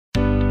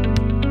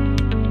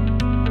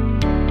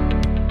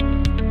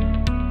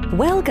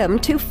Welcome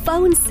to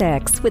Phone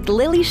Sex with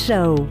Lily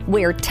Show,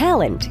 where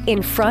talent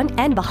in front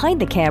and behind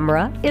the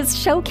camera is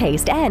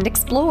showcased and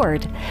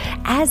explored.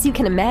 As you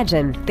can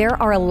imagine, there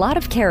are a lot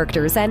of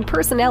characters and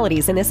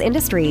personalities in this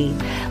industry.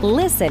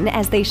 Listen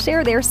as they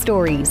share their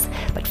stories.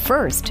 But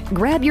first,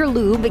 grab your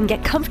lube and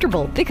get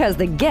comfortable because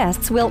the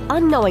guests will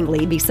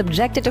unknowingly be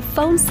subjected to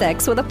phone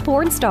sex with a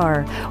porn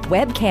star,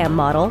 webcam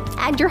model,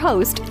 and your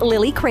host,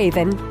 Lily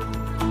Craven.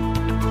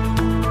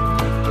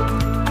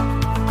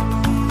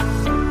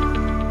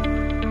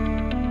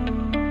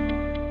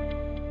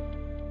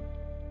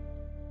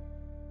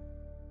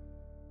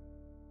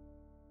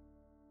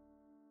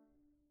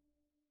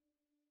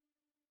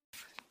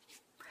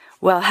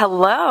 Well,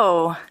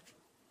 hello.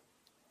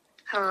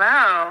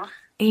 Hello.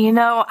 You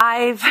know,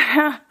 I've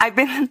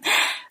been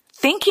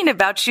thinking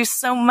about you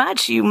so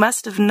much. You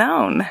must have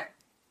known.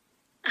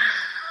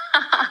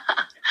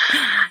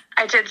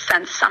 I did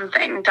sense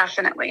something,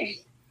 definitely.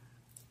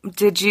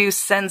 Did you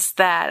sense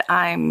that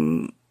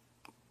I'm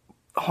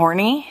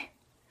horny?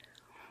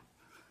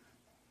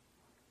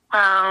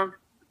 Well,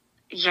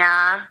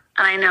 yeah,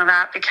 and I know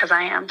that because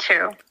I am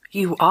too.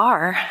 You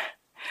are?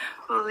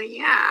 Well,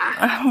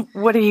 yeah.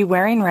 What are you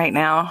wearing right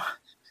now?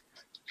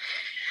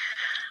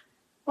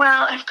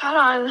 Well, I've got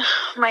on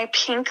my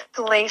pink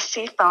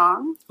lacy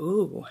thong.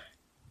 Ooh.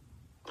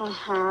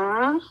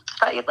 Thought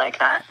you'd like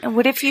that.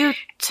 What if you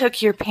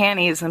took your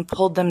panties and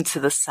pulled them to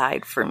the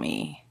side for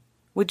me?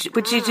 Would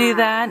you do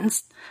that?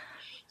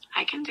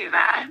 I can do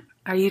that.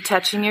 Are you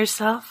touching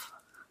yourself?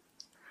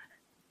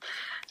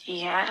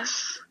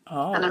 Yes.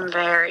 Oh. And I'm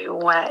very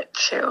wet,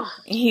 too.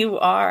 You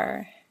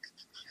are.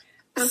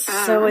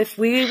 So if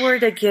we were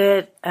to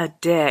get a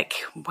dick,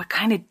 what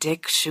kind of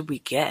dick should we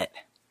get?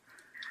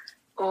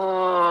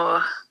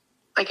 Oh,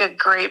 like a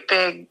great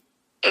big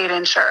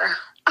 8-incher.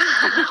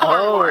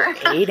 Oh,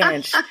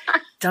 8-inch.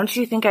 Don't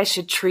you think I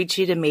should treat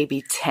you to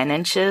maybe 10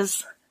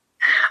 inches?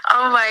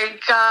 Oh my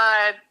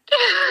God.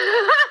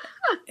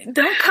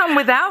 Don't come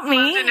without me.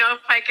 I want to know if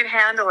I can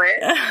handle it.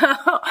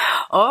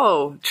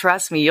 Oh,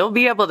 trust me, you'll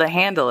be able to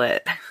handle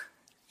it.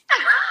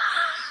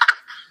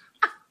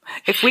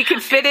 If we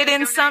could fit it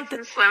in something.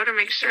 Nice and slow to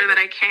make sure that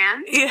I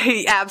can.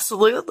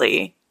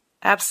 Absolutely.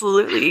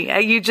 Absolutely.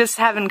 You just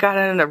haven't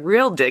gotten a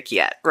real dick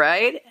yet,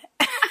 right?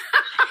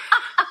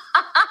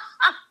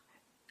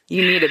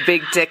 You need a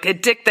big dick, a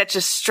dick that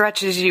just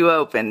stretches you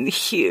open,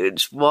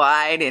 huge,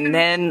 wide, and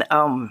then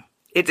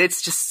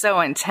it's just so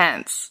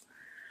intense.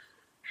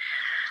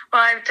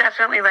 Well, I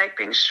definitely like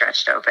being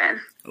stretched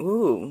open.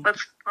 Ooh.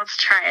 Let's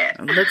try it.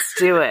 Let's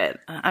do it.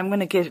 I'm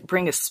going to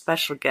bring a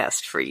special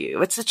guest for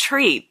you. It's a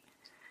treat.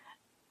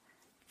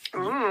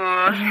 Ooh,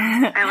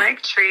 I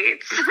like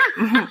treats.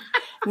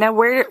 Now,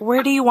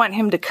 where do you want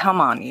him to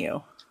come on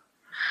you?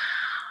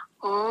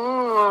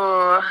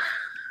 Ooh,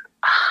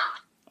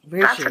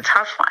 that's a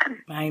tough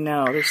one. I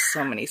know, there's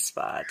so many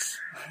spots.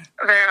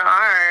 There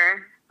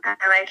are. I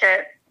like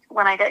it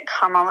when I get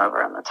cum all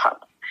over on the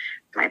top of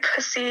my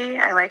pussy.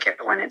 I like it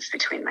when it's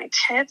between my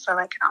tits. I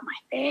like it on my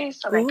face.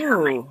 I like it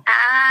on my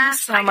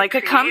ass. You sound like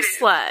a cum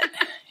slut.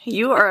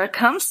 You are a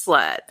cum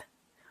slut.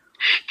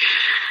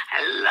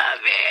 I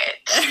love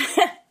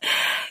it.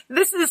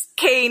 This is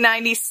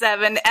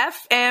K97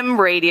 FM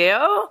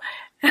radio,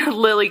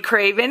 Lily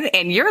Craven,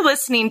 and you're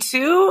listening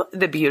to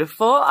the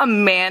beautiful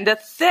Amanda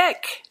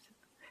Thickk.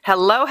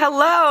 Hello,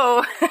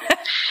 hello.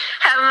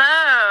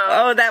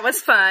 Hello. Oh, that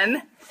was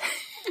fun.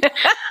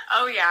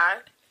 Oh, yeah.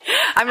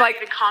 I'm like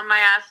to calm my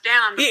ass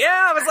down.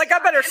 Yeah, I was like, I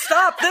better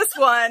stop this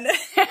one.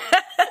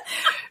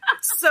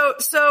 So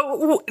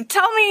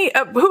tell me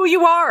who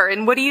you are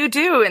and what do you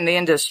do in the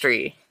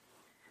industry?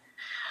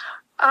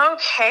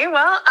 Okay,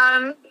 well,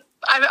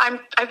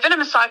 I've been a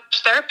massage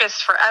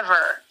therapist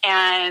forever,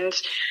 and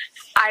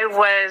I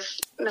was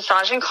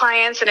massaging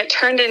clients, and it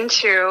turned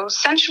into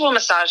sensual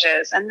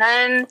massages, and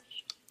then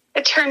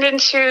it turned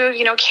into,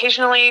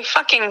 occasionally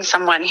fucking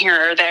someone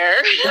here or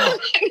there.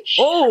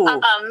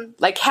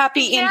 Like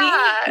happy ending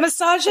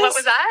massages? What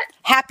was that?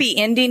 Happy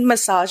ending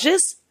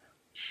massages?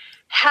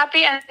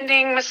 Happy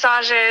ending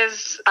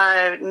massages,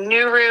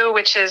 Nuru,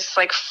 which is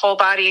like full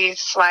body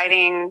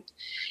sliding,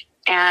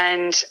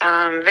 and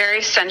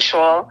very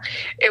sensual.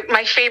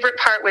 My favorite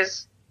part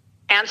was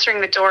answering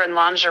the door in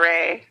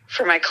lingerie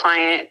for my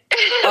client.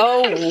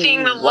 Oh,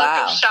 seeing the look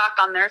of shock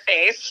on their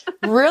face.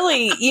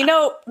 Really?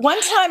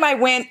 One time I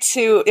went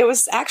to, it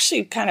was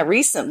actually kind of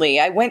recently,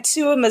 I went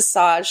to a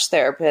massage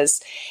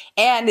therapist,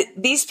 and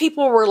these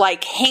people were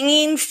like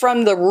hanging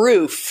from the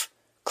roof,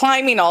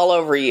 climbing all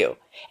over you.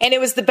 And it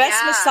was the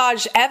best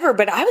massage ever,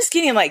 but I was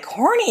getting like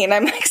horny, and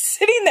I'm like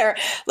sitting there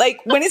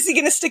like, when is he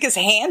going to stick his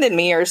hand in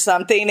me or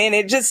something? And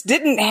it just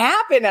didn't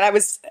happen. And I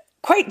was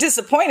quite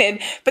disappointed,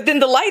 but then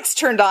the lights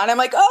turned on. I'm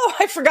like, oh,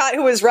 I forgot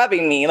who was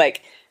rubbing me.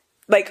 Like,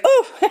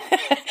 oh,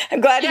 I'm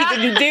glad he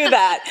didn't do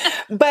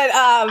that. But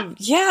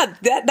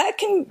that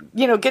can,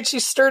 get you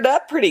stirred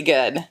up pretty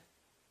good.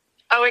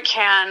 Oh, it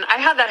can. I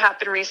had that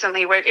happen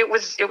recently where it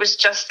was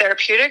just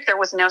therapeutic. There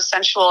was no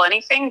sensual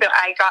anything, but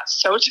I got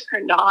so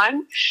turned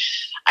on.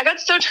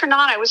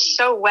 I was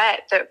so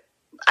wet that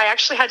I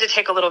actually had to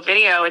take a little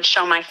video and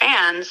show my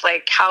fans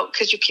like how,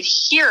 because you could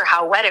hear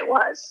how wet it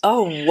was.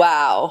 Oh,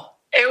 wow.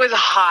 It was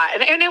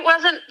hot, and it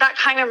wasn't that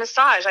kind of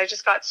massage. I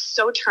just got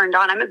so turned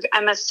on.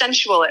 I'm a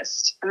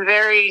sensualist. I'm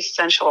very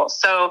sensual.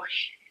 So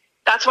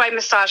that's why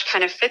massage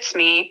kind of fits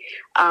me.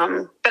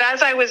 But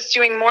as I was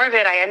doing more of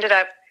it, I ended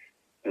up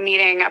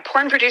meeting a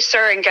porn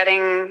producer and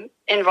getting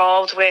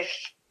involved with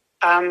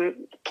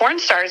porn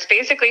stars,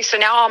 basically. So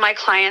now all my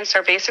clients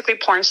are basically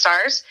porn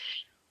stars.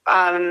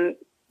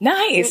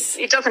 Nice.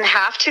 It doesn't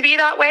have to be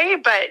that way,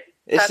 but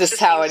it's just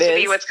how it is. To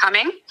be what's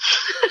coming.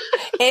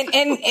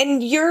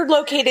 and you're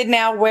located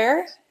now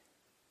where?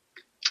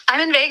 I'm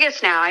in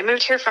Vegas now. I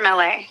moved here from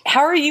LA.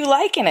 How are you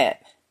liking it?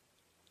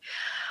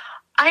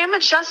 I am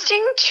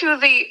adjusting to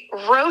the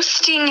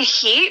roasting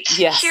heat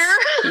here.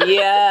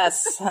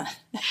 Yes.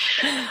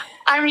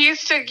 I'm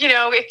used to,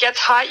 it gets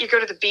hot, you go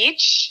to the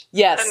beach.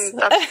 Yes. And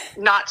that's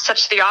not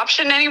such the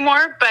option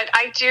anymore, but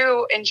I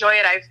do enjoy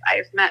it.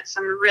 I've met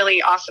some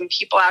really awesome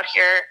people out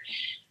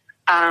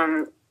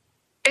here.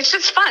 It's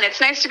just fun.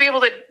 It's nice to be able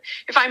to,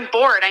 if I'm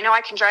bored, I know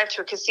I can drive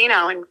to a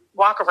casino and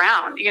walk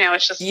around.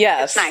 It's just,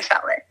 It's nice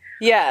that way.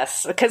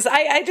 Yes. Because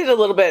I did a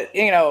little bit,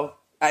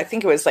 I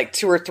think it was like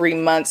 2 or 3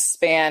 months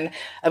span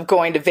of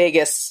going to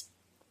Vegas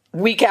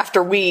week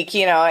after week,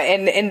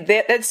 and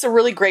that's a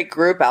really great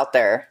group out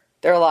there.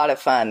 They're a lot of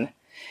fun,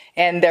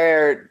 and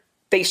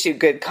they shoot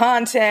good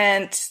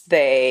content.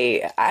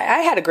 I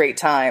had a great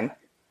time,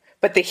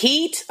 but the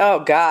heat, oh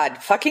God,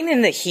 fucking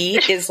in the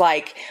heat is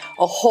like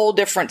a whole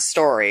different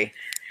story.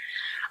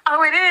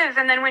 Oh, it is.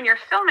 And then when you're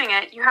filming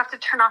it, you have to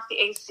turn off the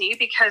AC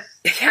because,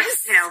 the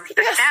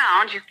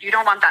sound, you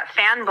don't want that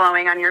fan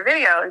blowing on your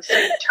video. And so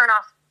you turn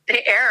off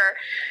the air,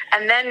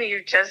 and then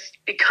you just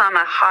become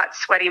a hot,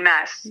 sweaty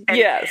mess. And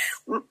yes.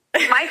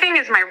 My thing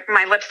is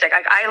my lipstick.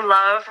 Like, I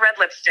love red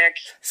lipstick,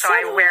 so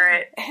I wear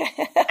it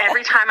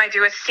every time I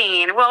do a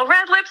scene. Well,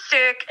 red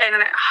lipstick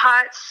and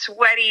hot,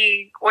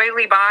 sweaty,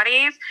 oily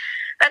bodies,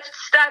 that's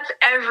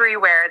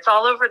everywhere. It's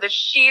all over the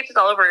sheets. It's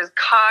all over his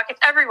cock. It's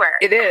everywhere.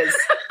 It is.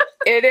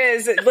 It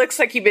is. It looks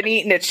like you've been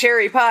eating a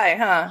cherry pie,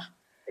 huh?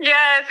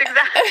 Yes,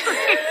 exactly.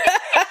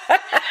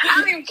 I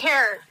don't even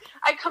care.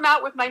 I come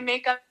out with my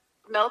makeup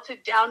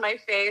melted down my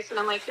face, and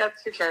I'm like,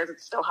 who cares?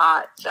 It's still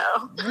hot. So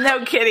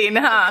no kidding,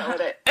 huh?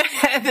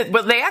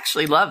 Well, they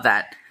actually love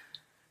that.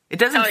 It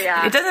doesn't.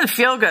 It doesn't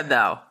feel good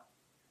though.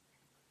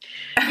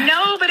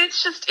 No, but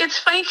it's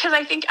funny because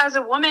I think as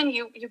a woman,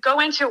 you go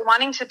into it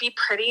wanting to be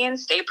pretty and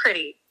stay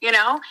pretty,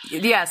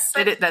 Yes,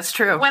 that's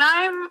true. When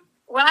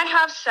I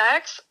have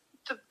sex,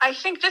 I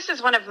think this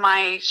is one of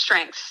my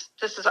strengths.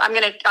 I'm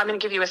gonna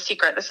give you a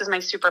secret. This is my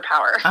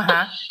superpower.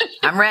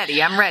 I'm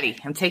ready.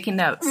 I'm taking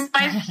notes.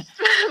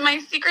 My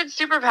secret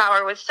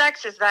superpower with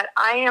sex is that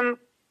I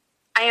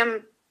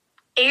am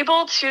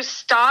able to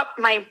stop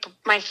my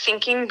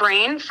thinking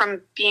brain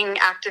from being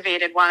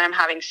activated while I'm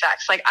having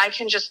sex. Like, I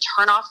can just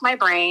turn off my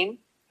brain.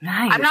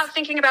 Nice. I'm not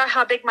thinking about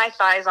how big my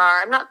thighs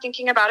are. I'm not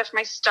thinking about if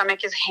my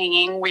stomach is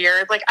hanging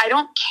weird. Like, I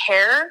don't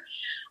care.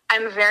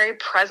 I'm very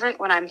present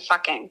when I'm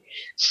fucking.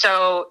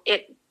 So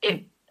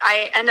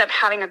I end up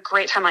having a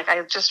great time. Like,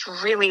 I just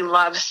really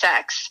love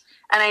sex.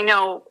 And I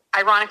know,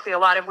 ironically, a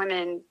lot of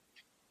women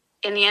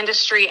in the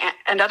industry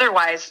and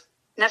otherwise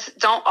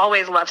don't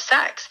always love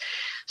sex.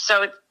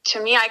 So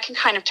to me, I can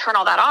kind of turn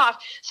all that off.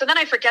 So then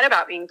I forget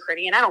about being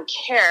pretty and I don't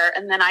care.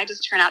 And then I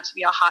just turn out to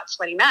be a hot,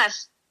 sweaty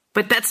mess.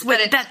 But that's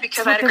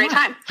because I had a great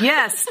time.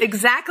 Yes,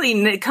 exactly.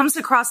 And it comes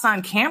across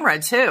on camera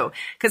too.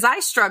 Cause I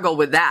struggle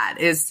with that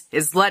is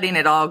letting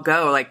it all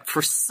go. Like,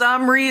 for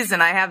some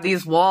reason I have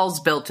these walls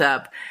built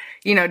up,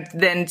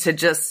 then to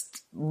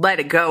just let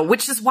it go,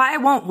 which is why I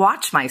won't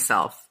watch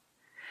myself.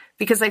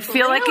 Because I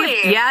feel like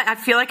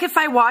if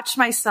I watch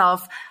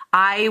myself,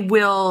 I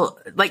will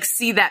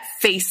see that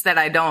face that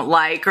I don't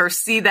like, or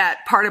see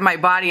that part of my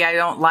body I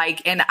don't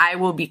like, and I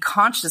will be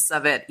conscious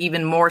of it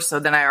even more so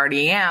than I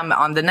already am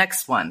on the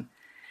next one.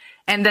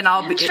 And then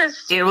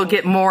it will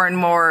get more and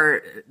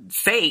more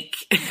fake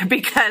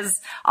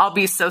because I'll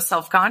be so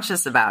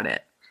self-conscious about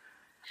it.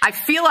 I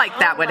feel like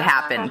that would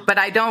happen, but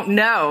I don't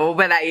know,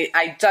 but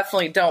I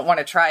definitely don't want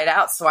to try it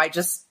out. So I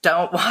just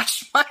don't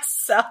watch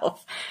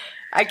myself.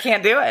 I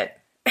can't do it.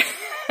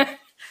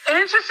 And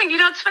interesting,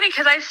 it's funny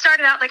because I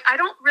started out, I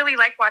don't really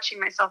like watching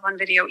myself on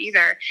video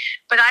either,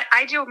 but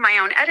I do my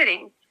own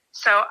editing.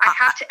 So I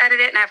have to edit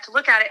it and I have to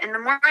look at it. And the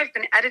more I've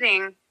been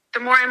editing, the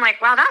more I'm like,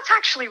 wow, that's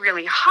actually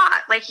really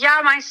hot.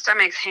 My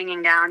stomach's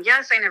hanging down.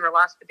 Yes, I never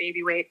lost the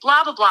baby weight,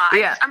 blah, blah, blah.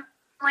 Yeah. I'm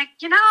like,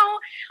 I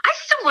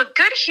still look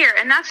good here.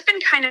 And that's been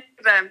kind of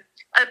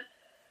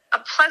a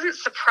pleasant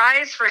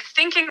surprise for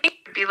thinking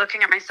I'd be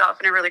looking at myself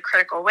in a really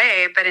critical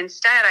way. But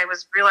instead I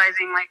was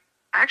realizing, I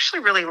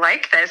actually really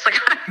like this.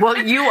 Well,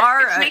 you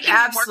are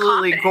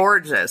absolutely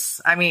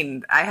gorgeous. I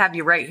mean, I have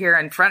you right here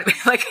in front of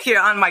me, you're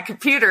on my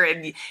computer,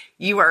 and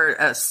you are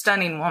a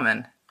stunning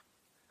woman.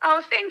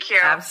 Oh, thank you.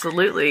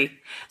 Absolutely.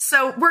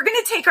 So we're going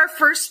to take our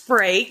first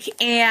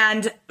break,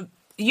 and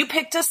you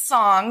picked a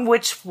song,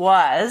 which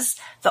was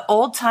The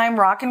Old Time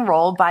Rock and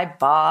Roll by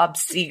Bob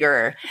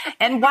Seger.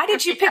 And why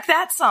did you pick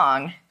that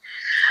song?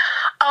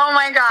 Oh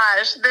my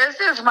gosh, this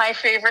is my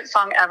favorite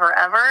song ever.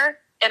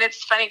 And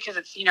it's funny because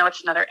it's,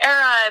 it's another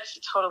era. It's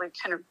a totally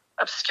kind of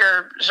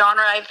obscure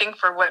genre, I think,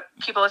 for what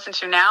people listen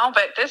to now.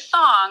 But this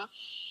song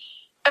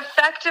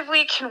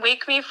effectively can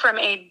wake me from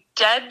a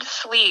dead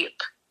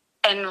sleep.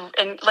 And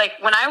like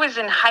when I was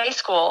in high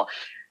school,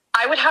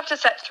 I would have to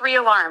set 3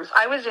 alarms.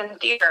 I was in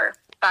theater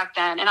back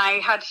then, and I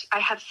had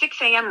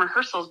 6 a.m.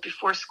 rehearsals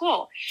before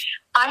school.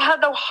 I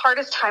had the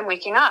hardest time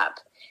waking up.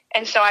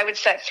 And so I would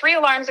set 3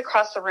 alarms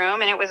across the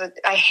room, and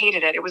I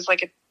hated it. It was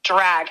like a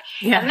drag.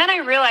 Yeah. And then I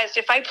realized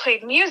if I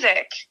played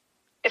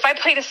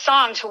a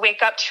song to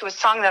wake up to a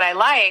song that I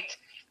liked,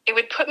 it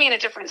would put me in a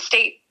different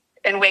state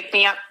and wake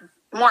me up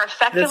more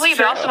effectively,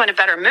 but also in a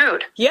better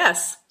mood.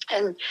 Yes.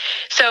 And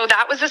so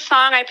that was the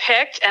song I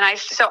picked, and I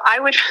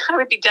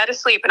would be dead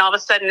asleep, and all of a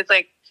sudden it's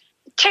like,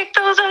 take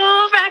those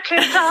old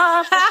records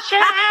off the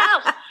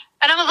shelf.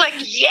 And I was like,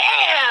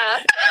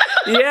 yeah.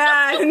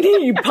 Yeah, and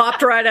you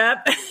popped right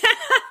up.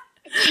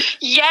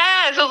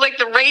 Yes, it was like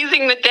the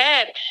Raising the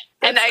Dead.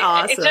 That's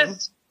awesome.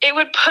 It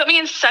would put me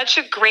in such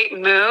a great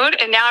mood.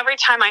 And now every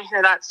time I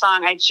hear that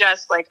song, I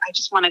just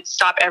want to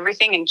stop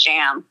everything and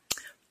jam.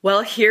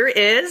 Well, here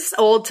is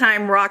Old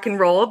Time Rock and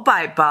Roll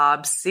by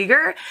Bob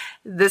Seger.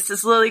 This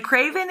is Lily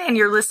Craven, and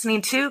you're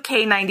listening to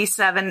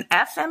K97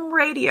 FM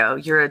Radio,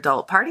 your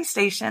adult party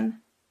station.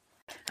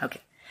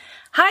 Okay.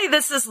 Hi,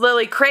 this is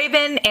Lily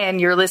Craven, and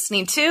you're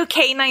listening to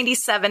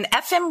K97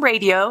 FM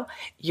Radio,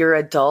 your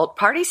adult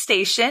party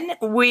station.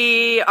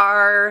 We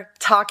are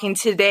talking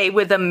today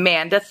with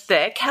Amanda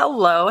Thickk.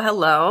 Hello.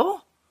 Hello.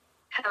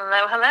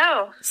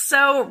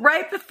 So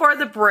right before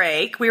the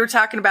break, we were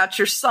talking about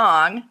your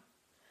song,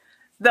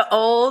 The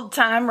Old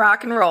Time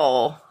Rock and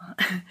Roll.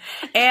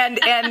 and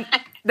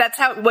that's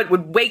what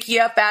would wake you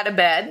up out of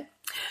bed.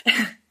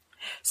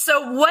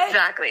 So what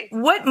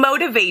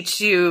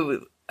motivates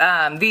you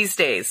these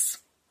days?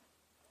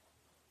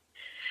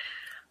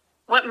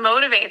 What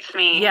motivates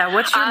me? Yeah,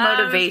 what's your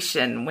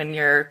motivation when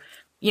you're,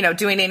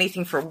 doing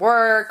anything for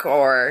work,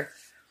 or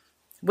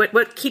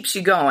what keeps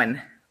you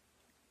going?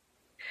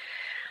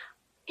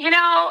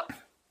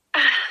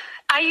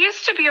 I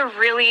used to be a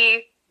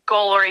really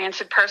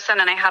goal-oriented person,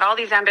 and I had all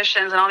these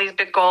ambitions and all these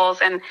big goals,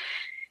 and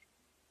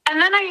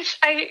then I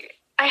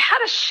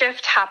had a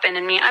shift happen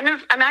in me.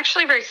 I'm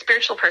actually a very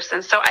spiritual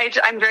person, so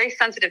I'm very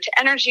sensitive to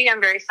energy. I'm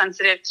very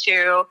sensitive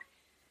to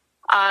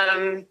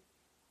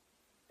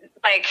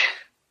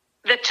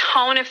the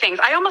tone of things.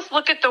 I almost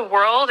look at the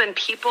world and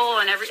people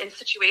and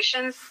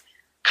situations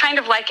kind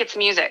of like it's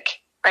music,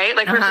 right?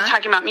 Like we're just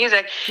talking about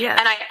music.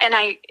 Yes.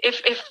 And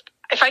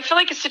if I feel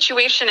like a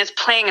situation is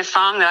playing a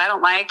song that I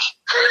don't like,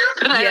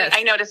 then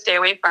I know to stay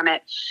away from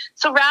it.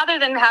 So rather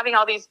than having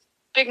all these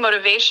big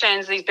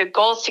motivations, these big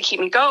goals to keep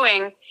me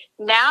going,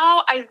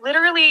 now I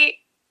literally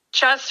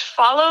just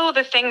follow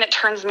the thing that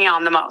turns me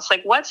on the most.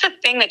 Like, what's the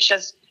thing that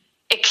just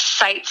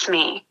excites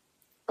me?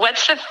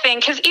 What's the thing?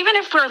 Because even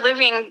if we're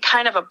living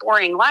kind of a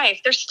boring life,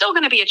 there's still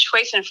going to be a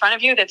choice in front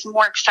of you that's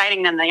more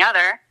exciting than the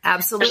other.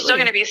 Absolutely. There's still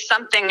going to be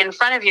something in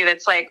front of you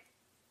that's like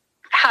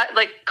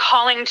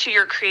calling to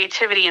your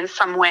creativity in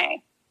some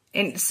way.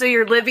 And so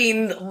you're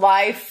living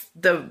life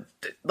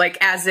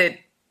as it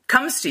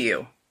comes to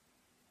you,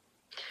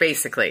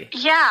 basically.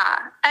 Yeah.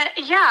 And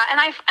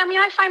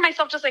I find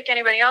myself just like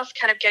anybody else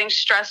kind of getting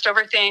stressed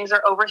over things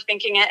or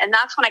overthinking it. And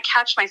that's when I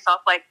catch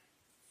myself like,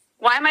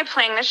 why am I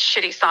playing this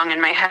shitty song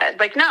in my head?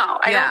 Like, no,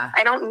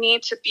 I don't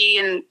need to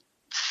be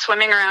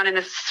swimming around in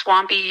this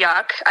swampy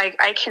yuck.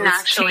 I can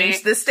actually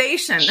change the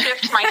station,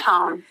 shift my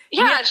tone.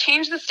 Yeah,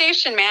 change the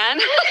station,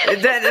 man.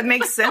 that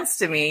makes sense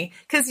to me,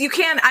 because you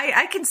can.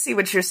 I can see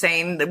what you're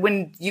saying. That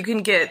when you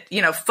can get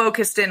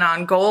focused in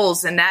on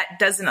goals, and that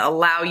doesn't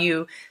allow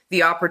you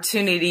the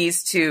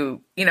opportunities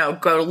to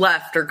go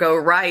left or go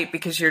right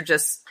because you're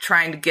just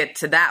trying to get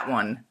to that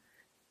one,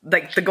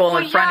 like the goal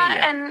in front of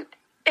you. And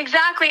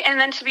exactly. And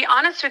then to be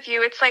honest with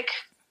you, it's like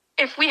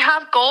if we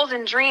have goals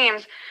and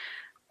dreams,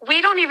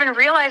 we don't even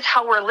realize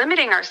how we're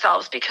limiting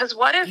ourselves, because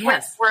what if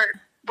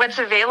what's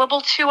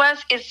available to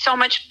us is so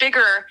much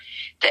bigger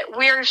that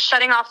we're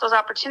shutting off those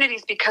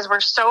opportunities because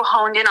we're so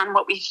honed in on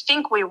what we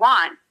think we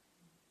want,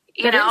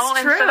 That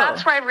is true. And so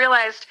that's where I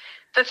realized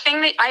the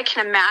thing that I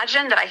can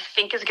imagine that I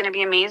think is going to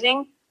be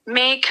amazing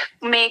may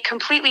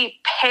completely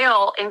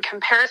pale in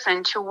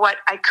comparison to what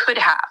I could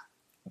have.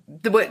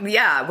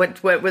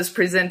 What was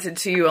presented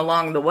to you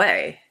along the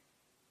way.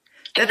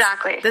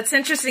 Exactly. That's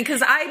interesting,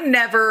 because I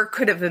never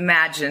could have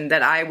imagined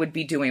that I would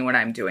be doing what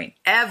I'm doing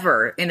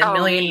ever in a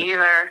million. Me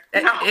either.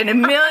 No. In a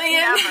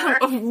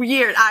million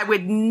years, I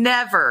would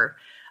never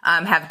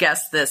have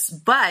guessed this.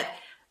 But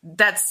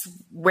that's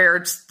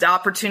where the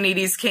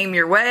opportunities came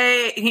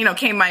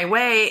my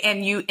way,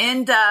 and you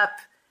end up.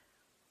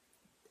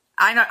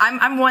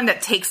 I'm one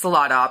that takes a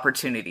lot of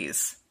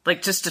opportunities,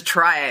 like just to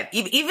try it.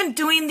 Even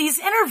doing these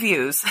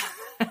interviews.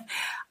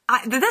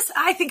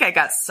 I think I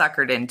got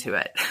suckered into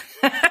it,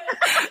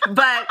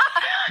 but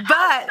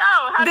But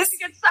how did you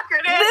get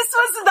suckered in? This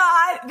was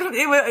not,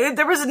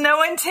 there was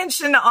no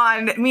intention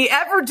on me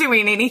ever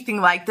doing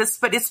anything like this,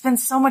 but it's been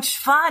so much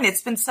fun.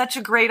 It's been such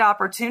a great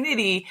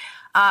opportunity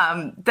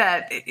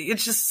that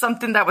it's just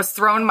something that was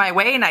thrown my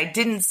way, and I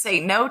didn't say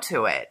no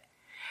to it.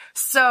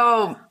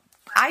 So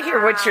I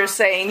hear what you're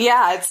saying.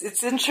 Yeah,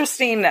 it's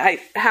interesting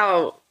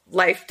how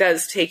life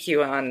does take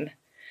you on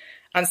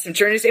some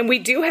journeys, and we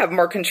do have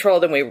more control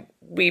than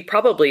we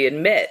probably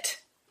admit.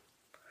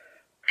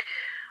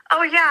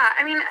 Oh, yeah.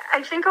 I mean,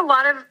 I think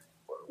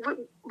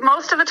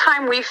most of the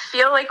time we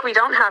feel like we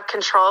don't have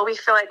control. We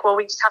feel like, well,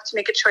 we just have to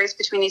make a choice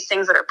between these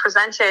things that are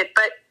presented.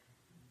 But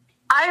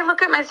I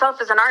look at myself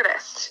as an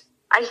artist.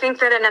 I think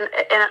that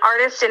an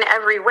artist in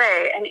every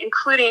way, and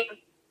including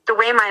the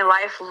way my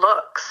life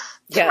looks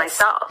to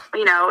myself.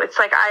 You know, it's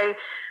like I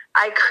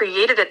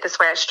created it this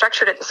way. I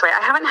structured it this way.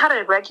 I haven't had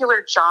a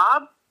regular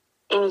job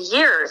in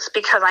years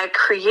because I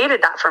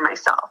created that for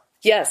myself.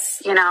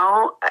 Yes. You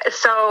know,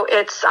 so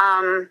it's,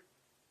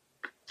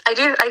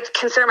 I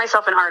consider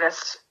myself an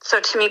artist. So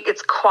to me,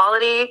 it's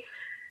quality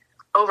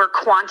over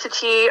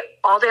quantity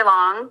all day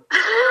long.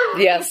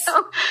 Yes.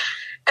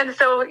 And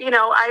so, you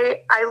know,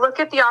 I look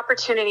at the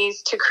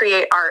opportunities to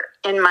create art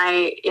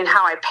in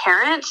how I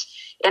parent,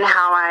 in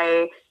how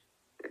I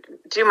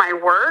do my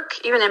work,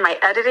 even in my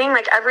editing,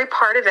 like every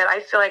part of it. I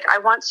feel like I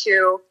want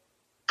to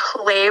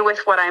play with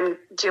what I'm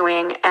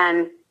doing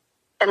and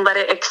let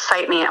it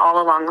excite me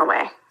all along the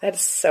way.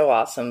 That's so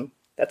awesome.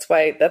 That's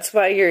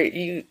why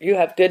you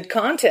have good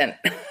content.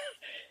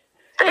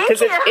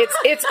 Because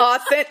it's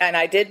authentic, and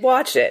I did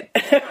watch it,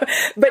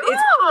 but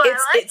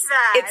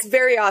it's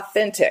very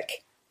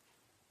authentic.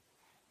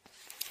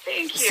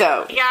 Thank you.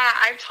 So, yeah,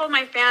 I've told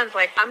my fans,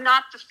 like, I'm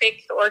not the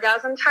fake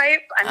orgasm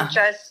type. I'm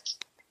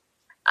just,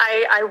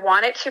 I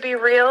want it to be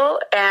real.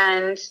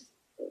 And,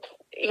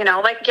 you know,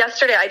 like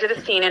yesterday I did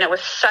a scene and it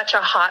was such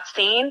a hot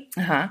scene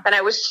and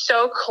I was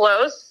so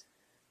close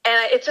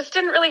and it just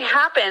didn't really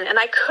happen. And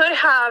I could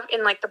have,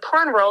 in like the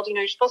porn world, you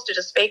know, you're supposed to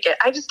just fake it.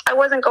 I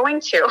wasn't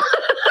going to.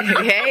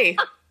 Hey,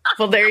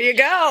 well, there you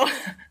go.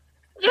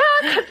 Yeah,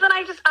 because then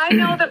I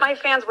know that my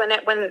fans,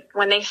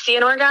 when they see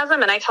an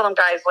orgasm, and I tell them,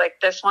 guys,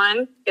 like, this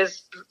one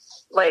is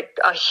like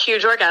a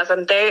huge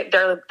orgasm, they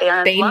are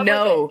in love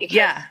know, with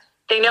it,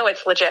 they know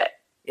it's legit.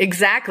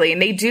 Exactly,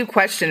 and they do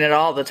question it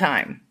all the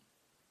time.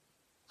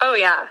 Oh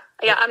yeah,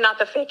 I'm not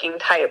the faking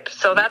type,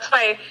 so that's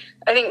why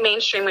I think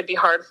mainstream would be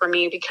hard for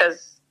me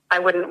because I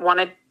wouldn't want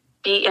to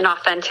be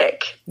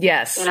inauthentic.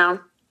 Yes, you know.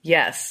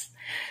 Yes.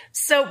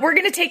 So we're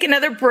going to take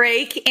another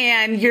break,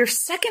 and your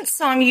second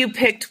song you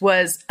picked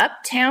was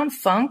Uptown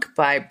Funk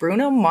by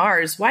Bruno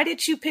Mars. Why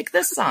did you pick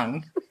this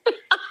song?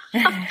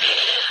 You know,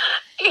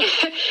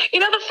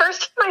 the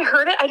first time I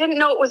heard it, I didn't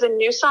know it was a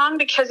new song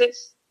because it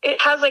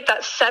has like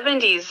that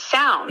 70s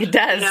sound. It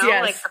does, you know?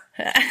 yes.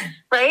 Like,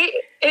 right?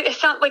 It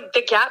sounds like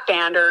the Gap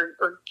Band or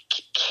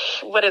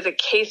what is it,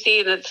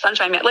 Casey and the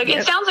Sunshine Man. Like,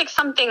 It sounds like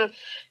something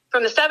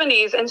from the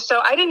 70s. And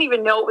so I didn't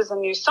even know it was a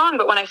new song.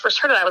 But when I first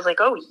heard it, I was like,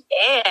 oh,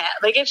 yeah.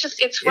 Like, it's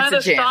one of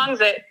those songs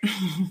that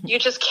you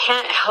just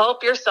can't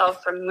help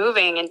yourself from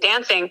moving and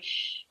dancing.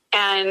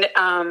 And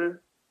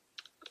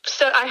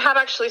so I have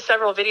actually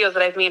several videos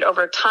that I've made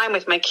over time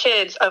with my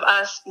kids of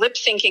us lip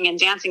syncing and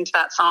dancing to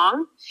that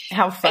song.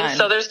 How fun. And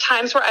so there's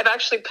times where I've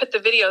actually put the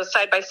videos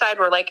side by side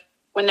where, like,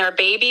 when they're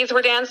babies,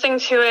 we're dancing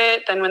to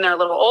it. Then when they're a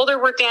little older,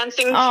 we're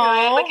dancing to it.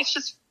 Like,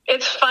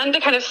 it's fun to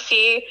kind of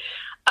see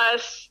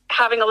us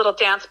having a little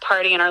dance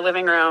party in our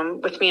living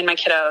room with me and my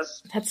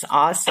kiddos. That's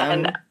awesome.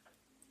 And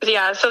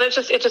yeah, so it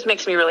just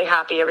makes me really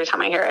happy every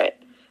time I hear it.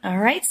 All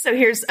right, so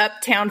here's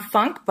Uptown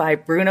Funk by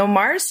Bruno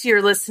Mars.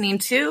 You're listening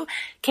to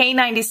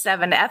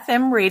K97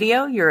 FM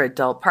Radio, your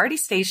adult party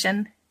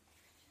station.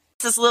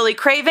 This is Lily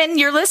Craven.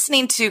 You're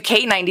listening to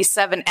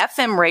K97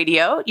 FM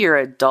Radio, your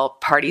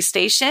adult party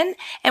station.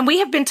 And we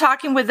have been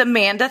talking with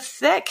Amanda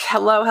Thickk.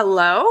 Hello,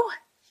 hello.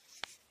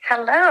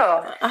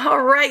 Hello.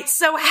 All right,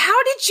 so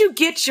how did you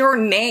get your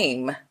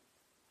name?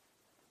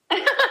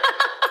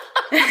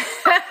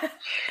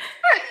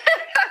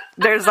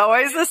 There's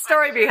always a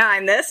story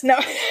behind this. No.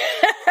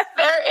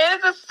 There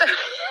is a story.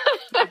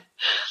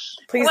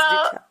 Please do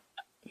tell.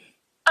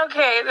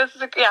 Okay,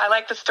 I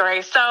like the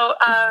story. So,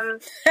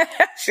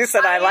 she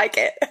said, I like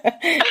it.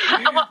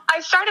 Well, I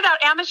started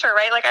out amateur,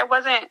 right? Like,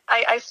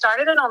 I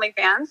started in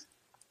OnlyFans,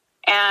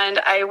 and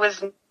I was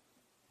going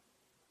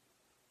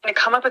to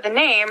come up with a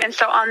name. And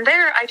so on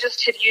there, I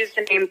just had used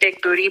the name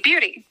Big Booty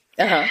Beauty.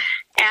 Uh-huh.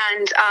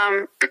 And,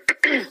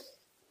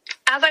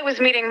 as I was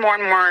meeting more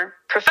and more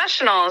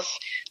professionals,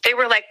 they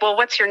were like, well,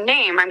 what's your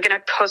name? I'm going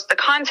to post the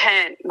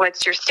content.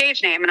 What's your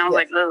stage name? And I was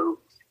like, oh,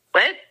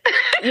 what?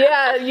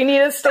 Yeah, you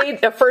need a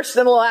first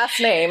and a last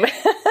name. Yeah,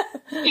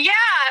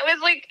 it was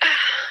like,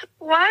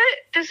 what?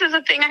 This is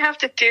a thing I have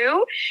to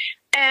do?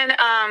 And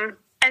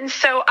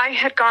so I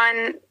had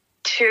gone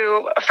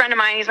to a friend of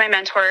mine, he's my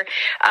mentor,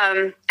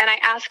 and I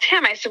asked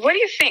him, I said, what do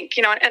you think?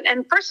 You know,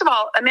 and first of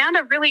all,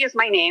 Amanda really is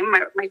my name,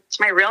 it's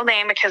my real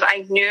name, because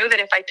I knew that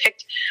if I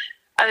picked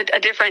a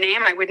different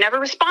name, I would never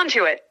respond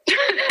to it.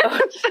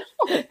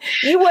 So,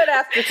 you would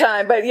after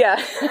time, but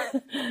yeah.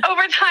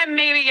 over time,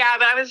 maybe, yeah.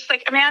 But I was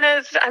like,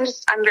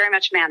 I'm very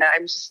much Amanda.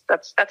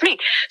 That's me.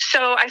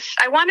 So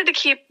I wanted to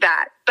keep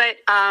that. But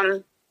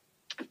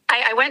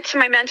I went to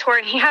my mentor,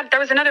 and there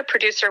was another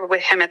producer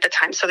with him at the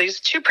time. So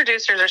these two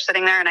producers are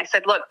sitting there, and I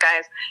said, look,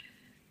 guys,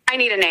 I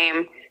need a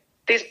name.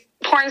 These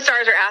porn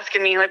stars are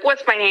asking me, like,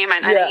 what's my name?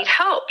 And I need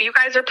help. You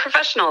guys are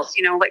professionals,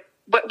 like,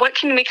 what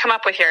can we come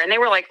up with here? And they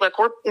were like, look,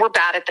 we're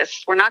bad at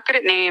this. We're not good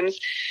at names.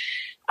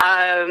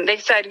 They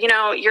said,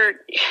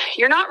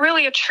 you're not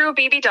really a true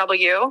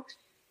BBW,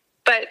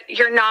 but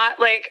you're not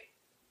like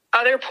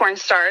other porn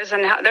stars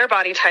and their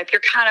body type.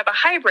 You're kind of a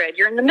hybrid.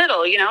 You're in the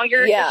middle,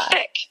 you're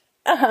thick.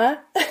 Uh-huh.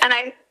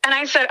 And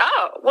I said,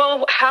 oh,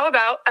 well, how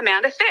about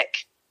Amanda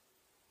Thickk?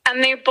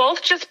 And they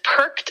both just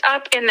perked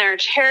up in their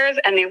chairs,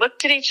 and they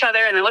looked at each other,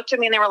 and they looked at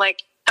me, and they were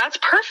like, that's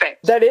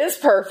perfect. That is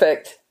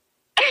perfect.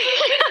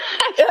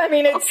 I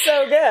mean, it's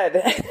so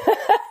good.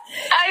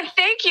 I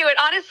thank you. And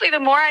honestly, the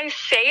more I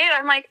say it,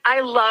 I'm like,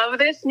 I love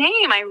this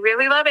name. I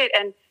really love it.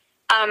 And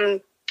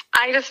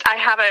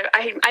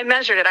I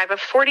measured it. I have a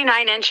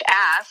 49-inch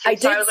ass. I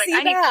was like, see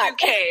I that.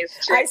 need 2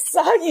 Ks. I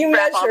saw you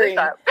measuring.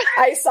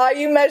 I saw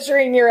you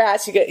measuring your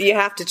ass. You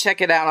have to check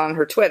it out on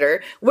her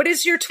Twitter. What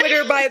is your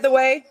Twitter, by the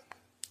way?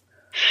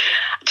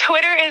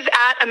 Twitter is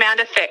at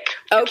Amanda Thickk.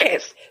 Okay.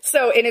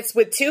 So, and it's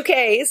with 2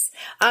 Ks.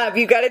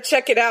 You got to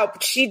check it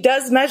out. She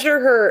does measure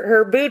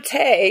her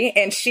bootay,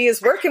 and she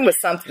is working with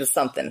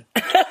something.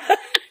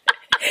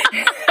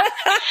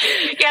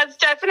 Yeah, it's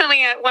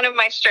definitely one of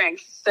my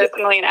strengths.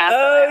 Definitely an ass.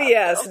 Oh,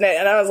 yes.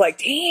 And I was like,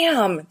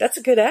 damn, that's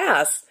a good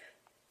ass.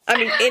 I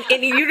mean,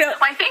 and you know.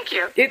 Why, thank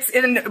you. It's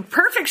in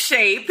perfect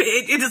shape.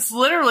 It is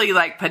literally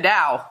like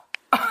Padow.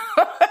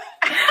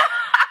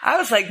 I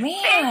was like, man,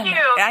 thank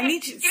you. I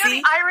need to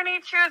see. The irony,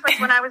 too, is like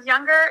when I was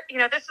younger,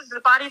 this is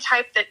the body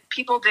type that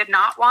people did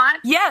not want.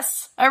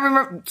 Yes, I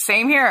remember.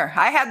 Same here.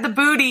 I had the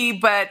booty,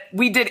 but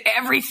we did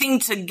everything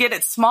to get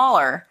it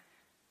smaller.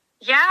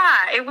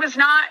 Yeah, it was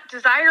not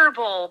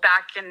desirable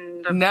back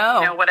in the,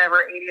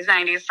 whatever, 80s,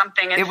 90s,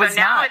 something. And it was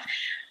now not.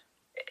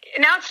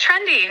 Now it's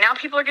trendy. Now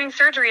people are getting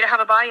surgery to have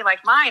a body like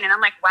mine. And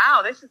I'm like,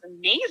 wow, this is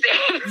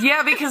amazing.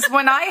 Yeah, because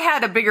when I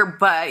had a bigger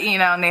butt,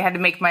 and they had to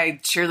make my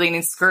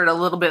cheerleading skirt a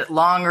little bit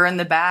longer in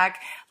the back,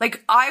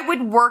 like I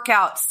would work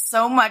out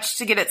so much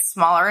to get it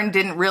smaller and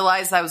didn't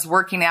realize I was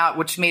working out,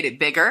 which made it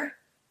bigger.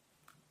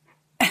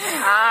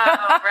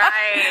 Oh,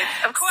 right.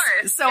 Of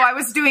course. So I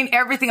was doing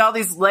everything, all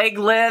these leg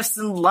lifts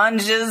and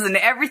lunges and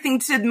everything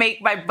to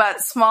make my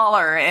butt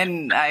smaller.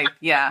 And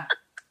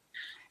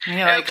And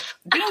you're like,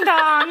 ding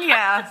dong.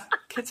 Yeah.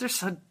 Kids are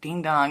so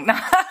ding dong.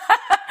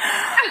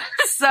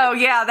 So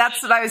yeah,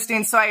 that's what I was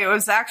doing. So I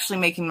was actually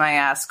making my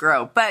ass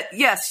grow. But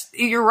yes,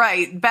 you're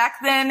right. Back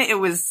then it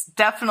was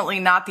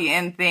definitely not the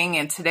end thing.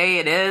 And today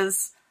it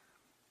is.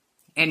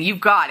 And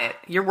you've got it.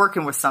 You're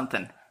working with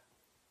something.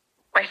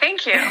 Why,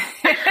 thank you.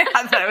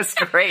 I thought it was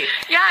great.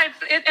 Yeah,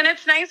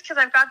 it's nice because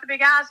I've got the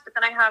big ass, but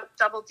then I have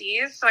double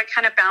Ds, so it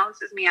kind of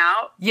balances me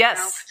out.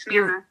 Yes,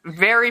 you're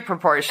very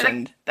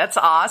proportioned. That's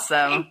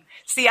awesome.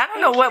 See, I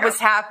don't know what was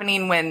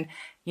happening when,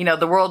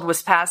 the world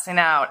was passing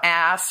out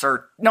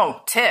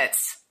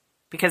tits,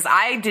 because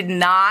I did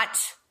not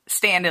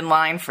stand in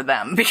line for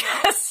them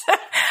because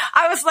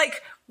I was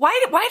like, why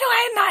do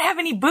I not have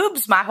any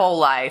boobs my whole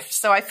life?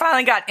 So I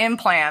finally got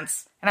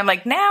implants, and I'm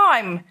like, now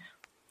I'm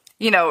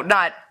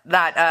not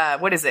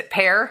what is it,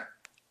 pear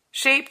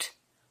shaped?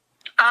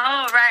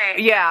 Oh, right.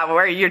 Yeah,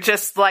 where you're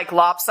just like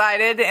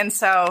lopsided. And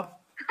so,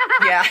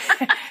 yeah,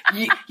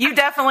 you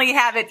definitely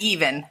have it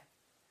even.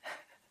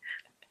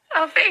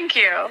 Oh, thank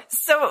you.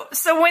 So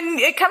when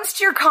it comes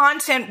to your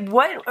content,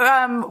 what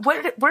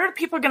are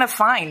people going to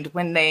find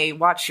when they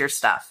watch your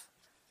stuff?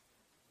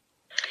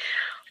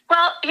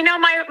 Well,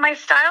 my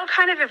style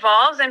kind of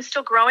evolves. I'm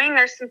still growing.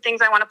 There's some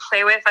things I want to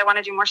play with. I want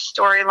to do more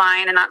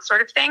storyline and that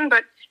sort of thing.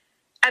 But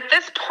at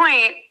this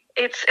point,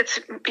 it's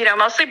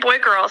mostly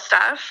boy-girl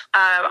stuff.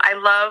 I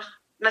love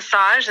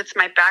massage. It's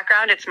my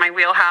background. It's my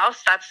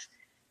wheelhouse. That's,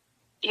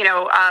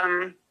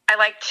 I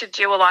like to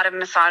do a lot of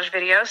massage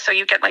videos. So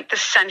you get like the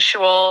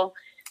sensual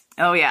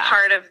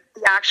part of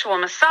the actual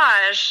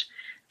massage.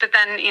 But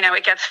then,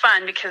 it gets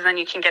fun because then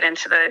you can get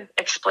into the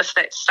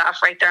explicit stuff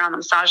right there on the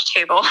massage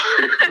table.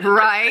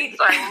 Right.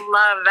 So I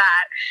love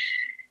that.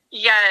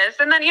 Yes.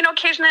 And then,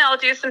 occasionally I'll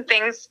do some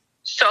things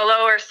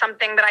solo or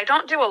something, but I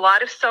don't do a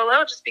lot of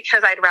solo just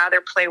because I'd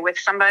rather play with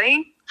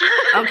somebody.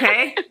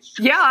 Okay.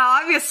 Yeah,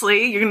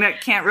 obviously you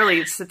can't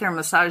really sit there and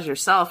massage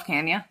yourself,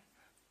 can you?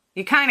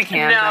 You kind of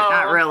can, but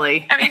not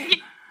really. I mean,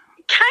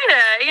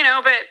 kind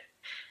of, but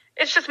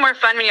it's just more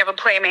fun when you have a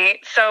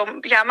playmate. So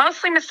yeah,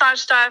 mostly massage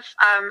stuff.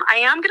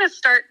 I am going to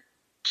start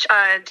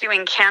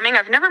doing camming.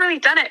 I've never really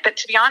done it, but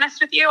to be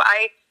honest with you,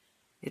 I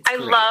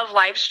love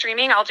live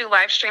streaming. I'll do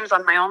live streams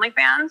on my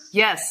OnlyFans.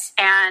 Yes.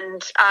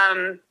 And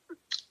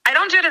I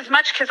don't do it as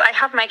much because I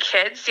have my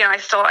kids. I'm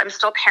still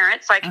a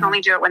parent, so I can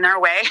only do it when they're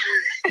away,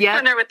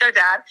 when they're with their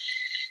dad.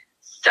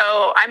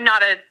 So I'm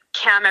not a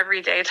cam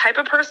every day type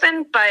of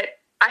person, but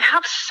I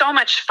have so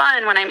much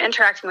fun when I'm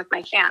interacting with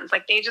my fans.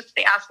 Like they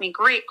ask me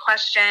great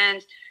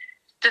questions.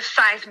 Does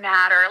size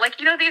matter? Like,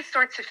 these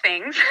sorts of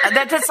things.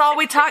 That's all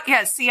we talk.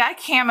 Yeah. See, I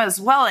cam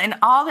as well. And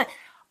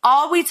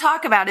all we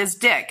talk about is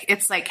dick.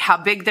 It's like how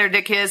big their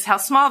dick is, how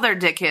small their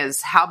dick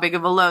is, how big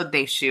of a load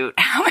they shoot,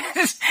 how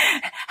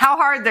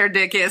hard their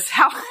dick is,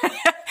 how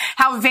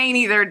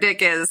veiny their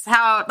dick is,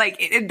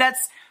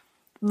 that's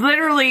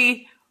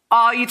literally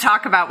all you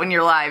talk about when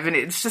you're live. And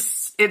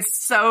it's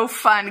so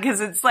fun because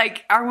it's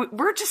like,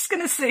 we're just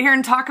going to sit here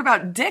and talk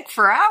about dick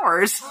for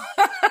hours.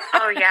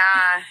 Oh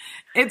yeah.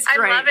 It's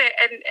great. I love it.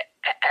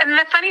 And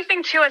the funny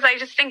thing too, is I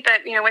just think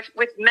that,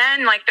 with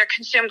men, like they're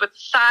consumed with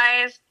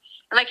size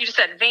and like you just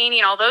said, veiny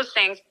and all those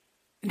things.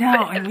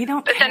 No, and we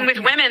don't. But then with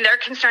women, they're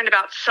concerned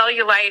about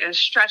cellulite and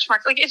stretch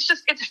marks. Like it's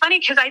funny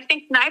because I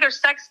think neither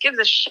sex gives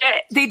a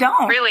shit. They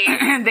don't. Really.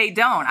 They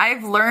don't.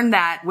 I've learned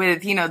that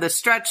with, the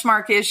stretch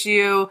mark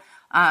issue.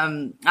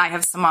 I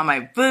have some on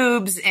my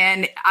boobs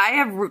and I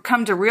have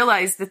come to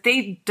realize that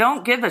they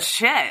don't give a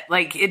shit.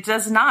 Like it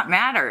does not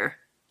matter.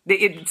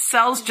 It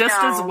sells just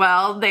as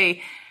well.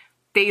 They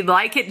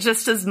like it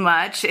just as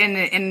much.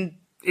 And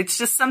it's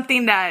just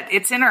something that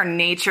it's in our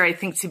nature, I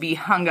think, to be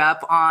hung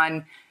up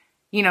on,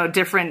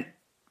 different,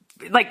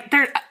 like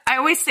I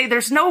always say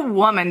there's no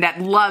woman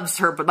that loves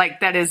her, but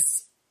like that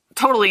is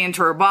totally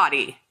into her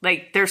body.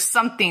 Like there's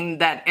something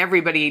that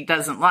everybody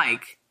doesn't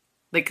like.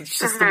 Like it's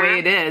just the way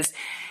it is.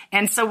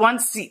 And so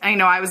once,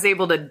 I was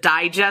able to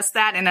digest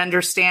that and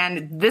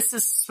understand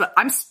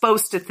I'm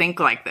supposed to think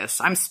like this.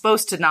 I'm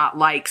supposed to not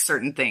like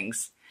certain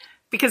things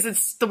because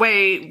it's the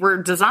way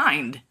we're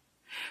designed.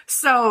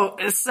 So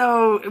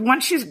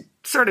once you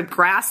sort of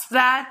grasp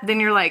that,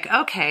 then you're like,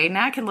 okay,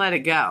 now I can let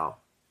it go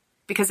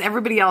because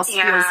everybody else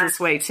feels this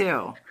way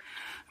too.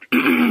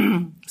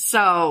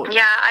 So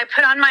yeah, I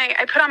put on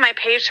my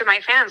page to my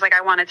fans, like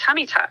I want a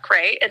tummy tuck,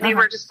 right? And they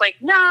were just like,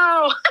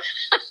 no.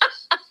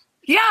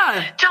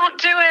 Yeah. Don't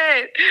do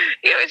it.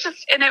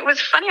 It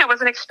was funny. I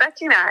wasn't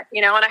expecting that,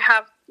 and I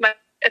have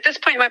at this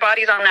point, my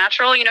body's all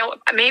natural,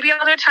 maybe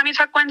I'll do a tummy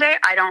tuck one day.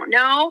 I don't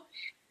know.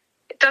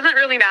 It doesn't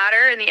really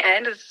matter in the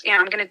end.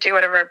 I'm going to do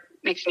whatever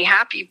makes me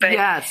happy. But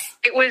yes,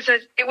 it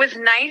was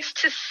nice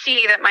to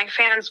see that my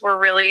fans were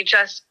really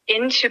just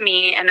into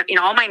me and,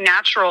 all my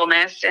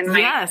naturalness and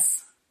my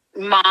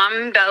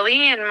mom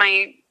belly and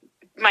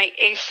my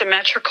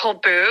asymmetrical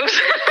boobs.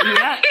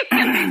 Yeah.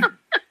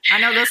 I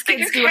know those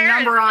kids do a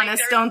number on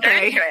us, don't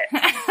they?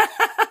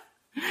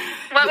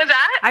 What was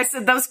that? I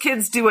said those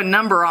kids do a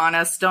number on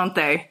us, don't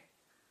they?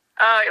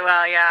 Oh,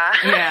 well, yeah.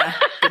 Yeah,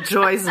 the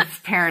joys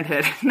of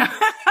parenthood,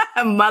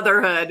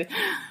 motherhood.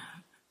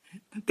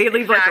 They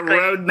leave like a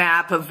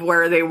roadmap of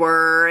where they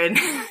were. And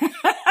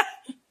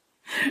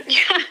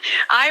yeah,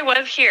 I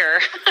was here.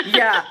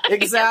 Yeah,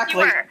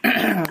 exactly.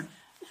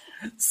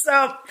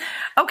 So,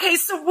 okay,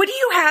 so what do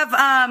you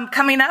have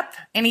coming up?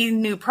 Any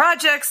new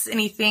projects?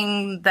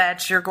 Anything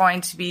that you're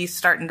going to be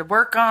starting to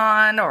work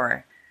on,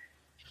 or?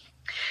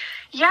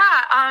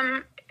 Yeah,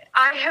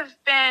 I've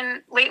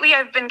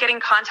been getting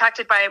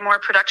contacted by more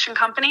production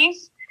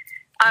companies.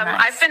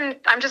 Nice.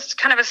 I'm just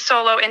kind of a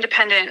solo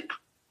independent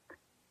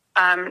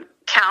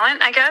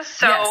talent, I guess.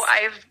 So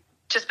I've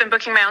just been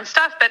booking my own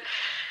stuff, but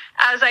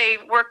as I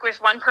work with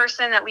one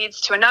person, that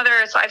leads to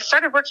another. So I've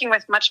started working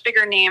with much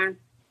bigger name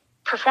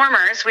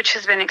performers, which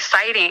has been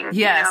exciting,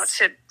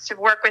 to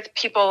work with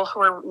people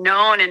who are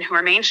known and who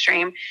are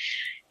mainstream.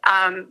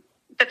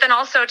 But then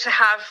also to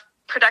have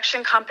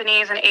production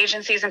companies and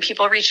agencies and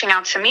people reaching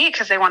out to me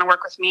because they want to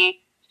work with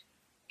me.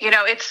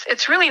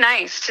 It's really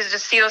nice to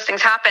just see those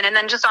things happen. And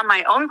then just on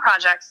my own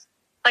projects,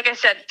 like I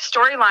said,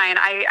 storyline,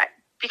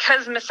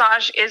 because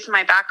massage is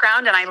my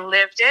background and I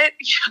lived it,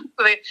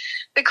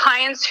 the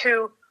clients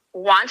who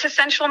want a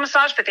sensual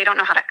massage, but they don't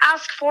know how to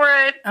ask for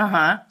it.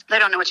 They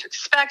don't know what to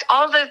expect.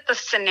 All the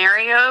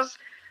scenarios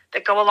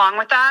that go along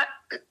with that,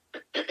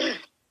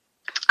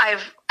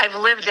 I've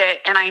lived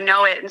it and I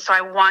know it. And so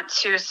I want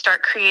to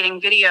start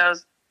creating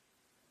videos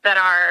that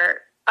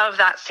are of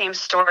that same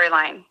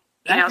storyline.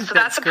 So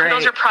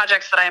those are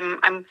projects that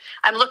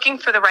I'm looking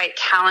for the right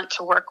talent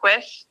to work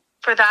with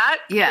for that.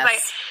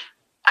 Yes.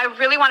 I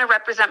really want to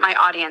represent my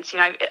audience.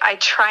 I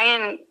try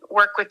and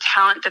work with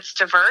talent that's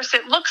diverse.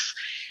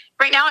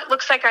 Right now, it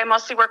looks like I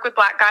mostly work with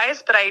Black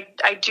guys, but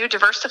I do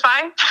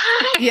diversify.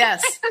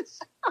 Yes.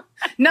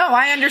 No,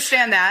 I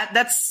understand that.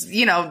 That's,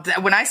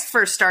 when I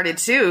first started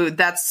too,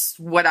 that's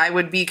what I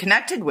would be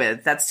connected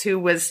with. That's who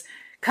was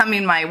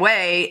coming my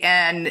way.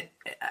 And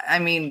I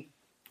mean,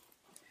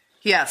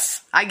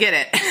 yes, I get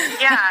it.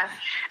 Yeah.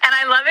 And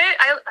I love it.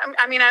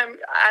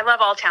 I love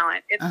all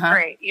talent. It's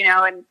great,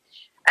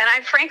 and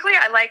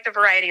I like the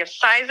variety of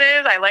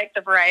sizes. I like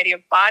the variety of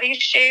body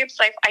shapes.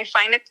 I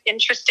find it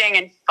interesting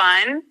and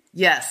fun.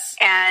 Yes.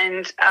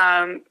 And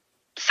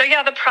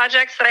the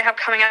projects that I have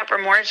coming up are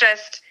more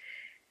just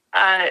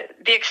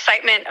the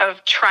excitement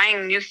of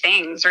trying new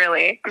things,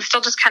 really. I'm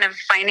still just kind of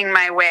finding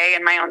my way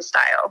in my own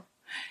style.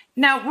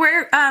 Now,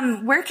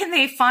 where can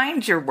they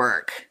find your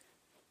work?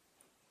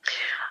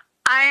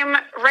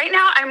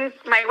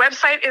 My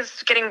website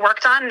is getting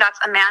worked on. That's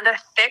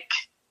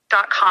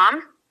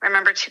amandathickk.com.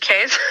 Remember 2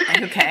 Ks.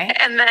 Okay.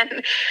 And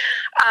then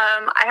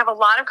I have a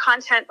lot of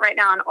content right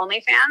now on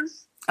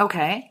OnlyFans.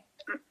 Okay.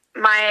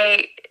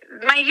 My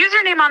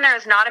username on there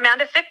is not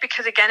Amanda Thickk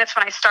because, again, it's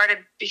when I started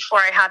before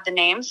I had the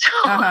name. So.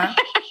 Uh-huh.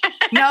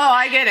 No,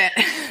 I get it.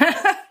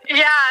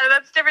 Yeah,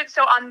 that's different.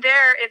 So on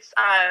there, it's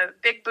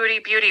Big Booty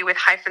Beauty with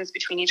hyphens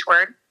between each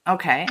word.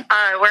 Okay.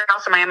 Where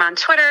else am I? I'm on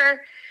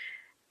Twitter,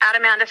 at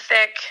Amanda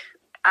Thickk,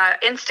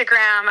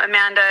 Instagram,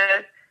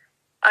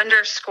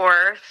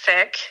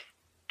 Amanda_Thickk.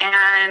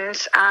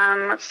 And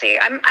let's see,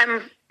 I'm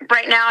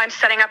right now I'm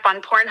setting up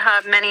on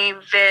Pornhub many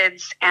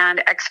vids and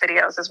X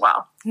videos as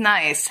well.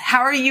 Nice.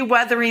 How are you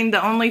weathering the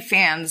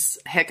OnlyFans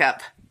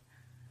hiccup?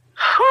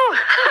 Whew.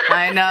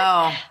 I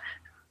know.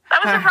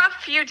 That was a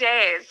rough few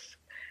days.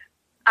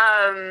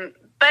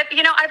 But,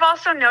 I've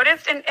also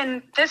noticed,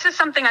 and this is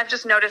something I've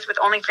just noticed with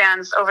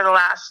OnlyFans over the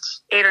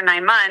last 8 or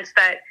 9 months,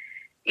 that,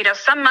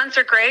 some months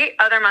are great,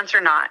 other months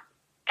are not.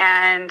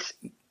 And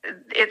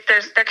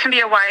there can be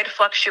a wide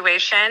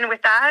fluctuation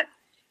with that.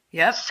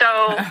 Yep.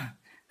 So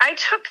I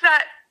took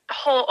that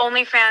whole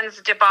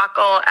OnlyFans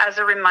debacle as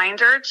a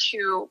reminder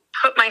to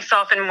put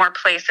myself in more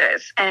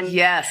places and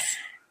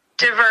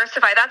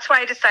diversify. That's why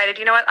I decided,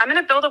 you know what, I'm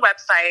going to build a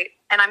website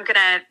and I'm going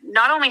to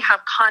not only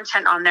have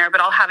content on there, but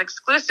I'll have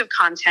exclusive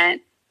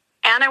content.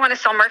 And I want to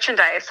sell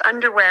merchandise,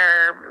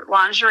 underwear,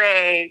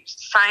 lingerie,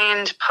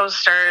 signed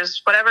posters,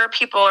 whatever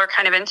people are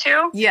kind of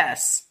into.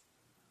 Yes.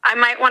 I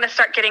might want to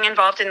start getting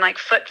involved in like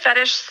foot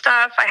fetish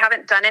stuff. I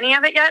haven't done any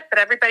of it yet, but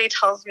everybody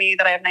tells me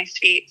that I have nice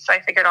feet. So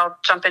I figured I'll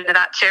jump into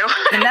that too.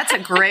 And that's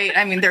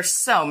there's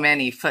so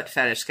many foot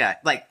fetish guys.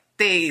 Like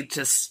they're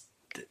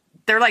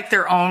like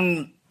their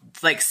own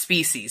like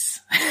species.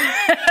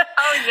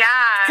 Oh yeah.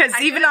 Because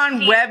even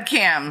on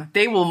webcam,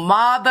 they will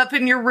mob up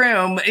in your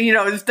room.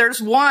 If there's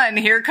one,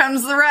 here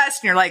comes the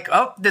rest. And you're like,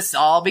 oh, this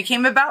all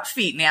became about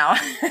feet now.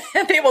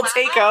 They will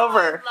take over.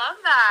 I love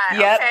that.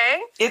 Yep.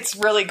 Okay. It's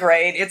really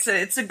great.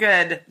 It's a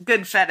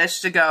good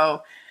fetish to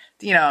go,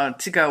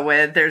 to go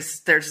with.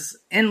 There's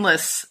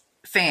endless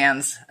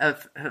fans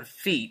of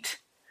feet.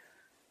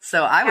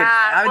 So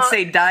I would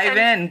say dive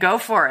in, go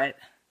for it.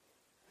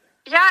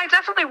 Yeah, I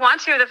definitely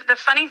want to. The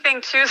funny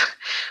thing too is,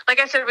 like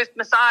I said, with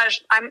massage,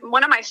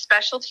 one of my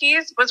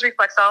specialties was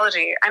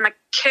reflexology. I'm a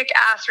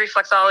kick-ass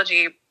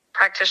reflexology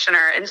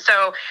practitioner. And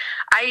so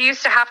I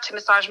used to have to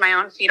massage my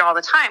own feet all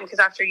the time because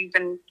after you've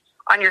been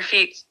on your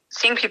feet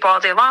seeing people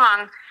all day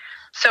long.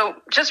 So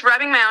just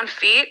rubbing my own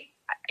feet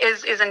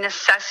is a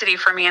necessity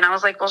for me. And I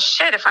was like, well,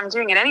 shit, if I'm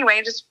doing it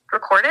anyway, just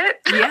record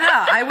it.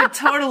 Yeah, I would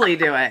totally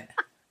do it.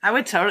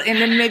 And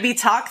then maybe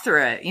talk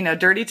through it,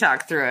 dirty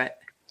talk through it.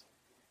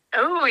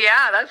 Oh,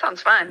 yeah, that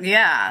sounds fun.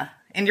 Yeah,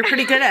 and you're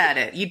pretty good at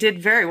it. You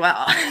did very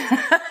well. Thank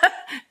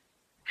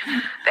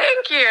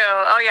you.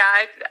 Oh,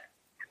 yeah,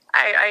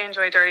 I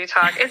enjoy dirty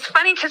talk. It's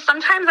funny because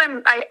sometimes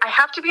I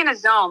have to be in a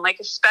zone, like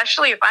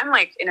especially if I'm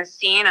like in a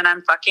scene and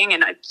I'm fucking,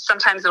 and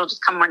sometimes it'll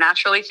just come more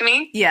naturally to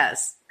me.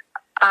 Yes.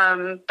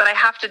 But I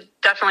have to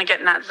definitely get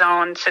in that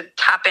zone to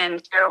tap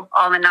into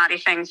all the naughty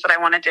things that I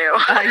want to do.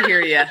 I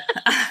hear you.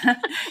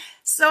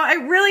 So I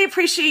really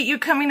appreciate you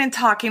coming and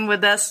talking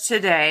with us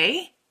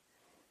today.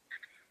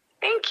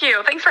 Thank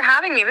you. Thanks for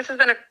having me. This has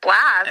been a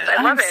blast.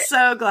 I love it. I'm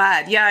so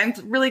glad. Yeah, I'm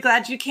really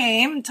glad you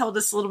came and told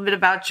us a little bit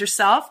about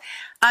yourself.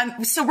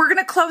 So we're going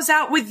to close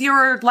out with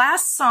your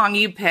last song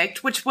you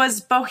picked, which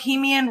was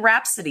Bohemian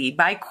Rhapsody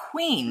by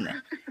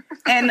Queen.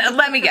 And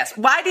let me guess,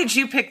 why did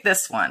you pick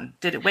this one?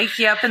 Did it wake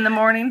you up in the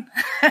morning?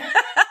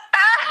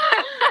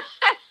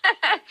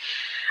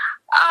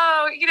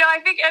 Oh, I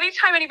think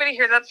anytime anybody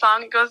hears that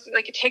song,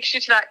 it takes you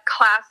to that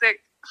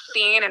classic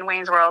scene in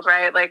Wayne's World,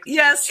 right? Like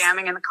yes.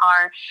 Jamming in the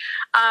car.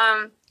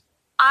 I'm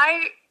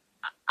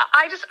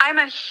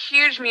a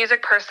huge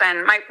music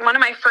person. One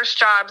of my first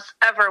jobs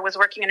ever was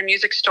working in a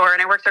music store,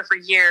 and I worked there for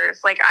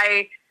years. Like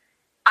I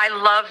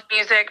love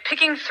music.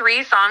 Picking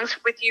 3 songs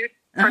with you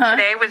for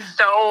today was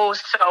so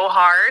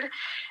hard.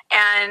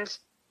 And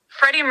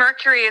Freddie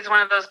Mercury is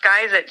one of those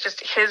guys that just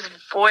his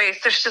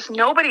voice, there's just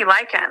nobody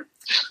like him.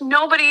 There's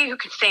nobody who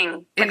could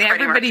sing like and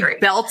everybody Mercury.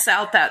 Belts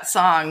out that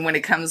song when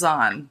it comes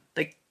on.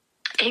 Like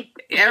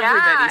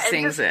everybody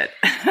sings it.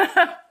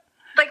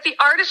 Like the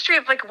artistry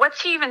of like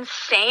what's he even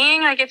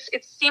saying? Like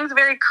it seems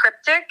very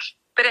cryptic,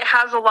 but it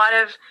has a lot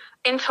of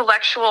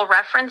intellectual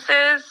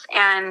references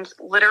and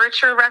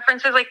literature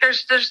references. Like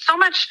there's so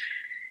much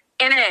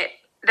in it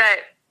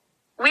that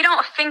we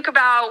don't think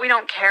about, we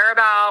don't care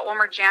about when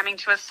we're jamming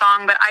to a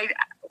song, but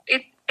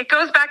it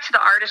goes back to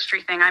the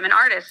artistry thing. I'm an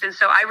artist, and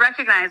so I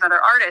recognize other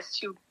artists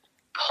who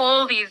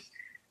pull these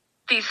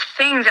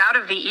things out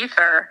of the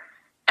ether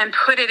and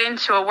put it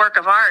into a work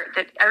of art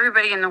that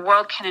everybody in the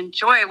world can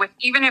enjoy with,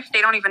 even if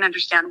they don't even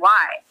understand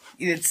why.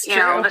 It's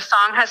true. The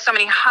song has so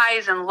many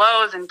highs and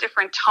lows and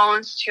different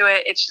tones to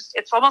it.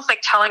 It's almost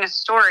like telling a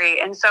story.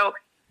 And so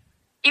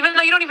even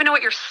though you don't even know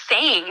what you're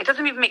saying, it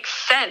doesn't even make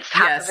sense,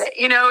 half of it,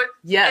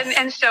 Yes.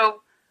 And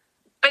so,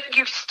 but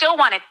you still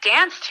want to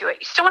dance to it.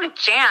 You still want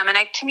to jam. And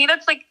to me,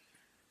 that's like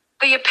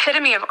the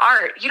epitome of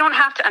art. You don't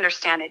have to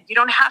understand it. You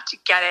don't have to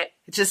get it.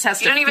 It just has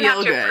to feel good. You don't even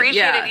have to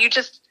appreciate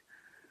it.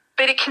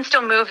 But it can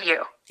still move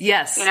you.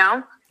 Yes. You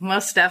know?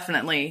 Most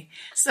definitely.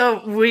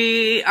 So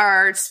we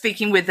are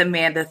speaking with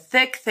Amanda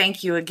Thickk.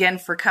 Thank you again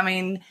for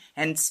coming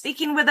and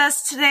speaking with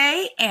us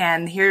today.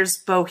 And here's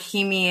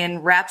Bohemian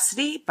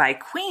Rhapsody by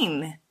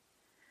Queen.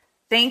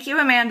 Thank you,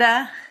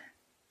 Amanda.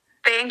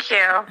 Thank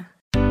you.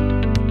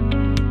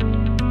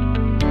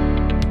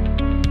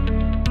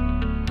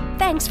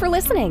 Thanks for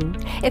listening.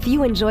 If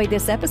you enjoyed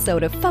this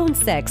episode of Phone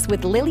Sex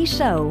with Lily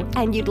Show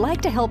and you'd like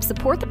to help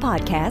support the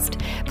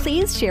podcast,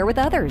 please share with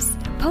others,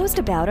 post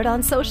about it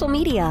on social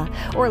media,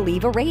 or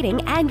leave a rating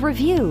and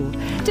review.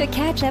 To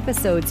catch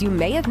episodes you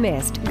may have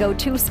missed, go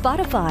to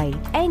Spotify,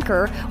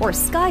 Anchor, or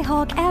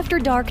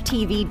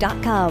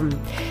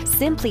SkyhawkAfterDarkTV.com.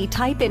 Simply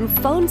type in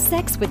Phone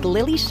Sex with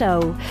Lily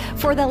Show.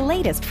 For the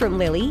latest from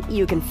Lily,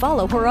 you can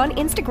follow her on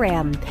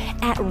Instagram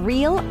at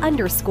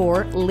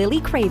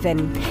 @real_Lily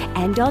Craven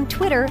and on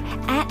Twitter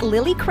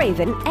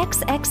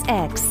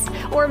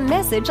 @LilyCravenXXX, or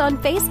message on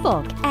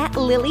Facebook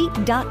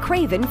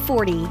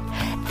 @Lily.Craven40.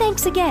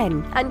 Thanks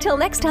again. Until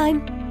next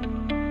time.